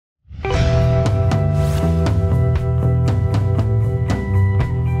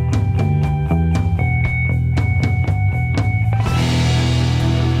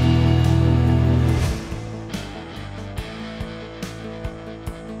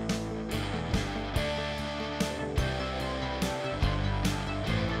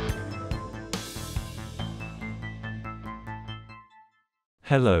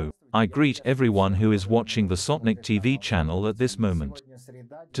Hello, I greet everyone who is watching the Sotnik TV channel at this moment.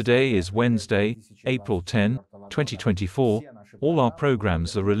 Today is Wednesday, April 10, 2024. All our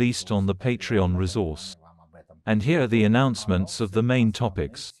programs are released on the Patreon resource. And here are the announcements of the main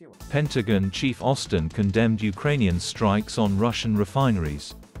topics. Pentagon Chief Austin condemned Ukrainian strikes on Russian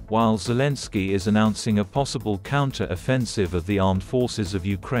refineries, while Zelensky is announcing a possible counter-offensive of the armed forces of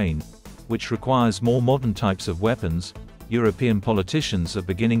Ukraine, which requires more modern types of weapons. European politicians are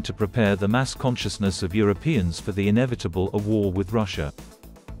beginning to prepare the mass consciousness of Europeans for the inevitable war with Russia.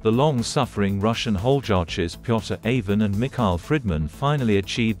 The long-suffering Russian oligarchs Pyotr Avin and Mikhail Fridman finally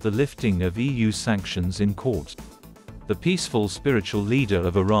achieved the lifting of EU sanctions in court. The peaceful spiritual leader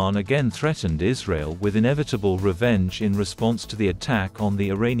of Iran again threatened Israel with inevitable revenge in response to the attack on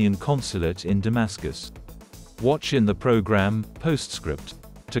the Iranian consulate in Damascus. Watch in the program, Postscript.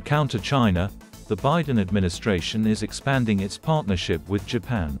 To counter China, the Biden administration is expanding its partnership with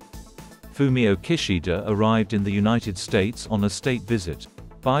Japan. Fumio Kishida arrived in the United States on a state visit.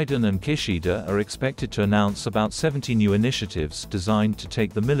 Biden and Kishida are expected to announce about 70 new initiatives designed to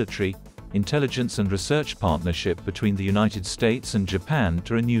take the military, intelligence and research partnership between the United States and Japan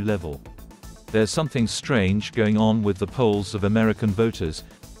to a new level. There's something strange going on with the polls of American voters,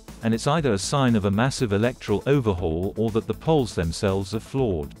 and it's either a sign of a massive electoral overhaul or that the polls themselves are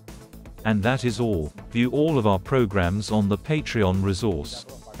flawed. And that is all. View all of our programs on the Patreon resource.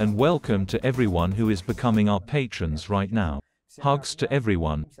 And welcome to everyone who is becoming our patrons right now. Hugs to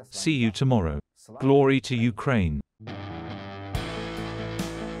everyone. See you tomorrow. Glory to Ukraine.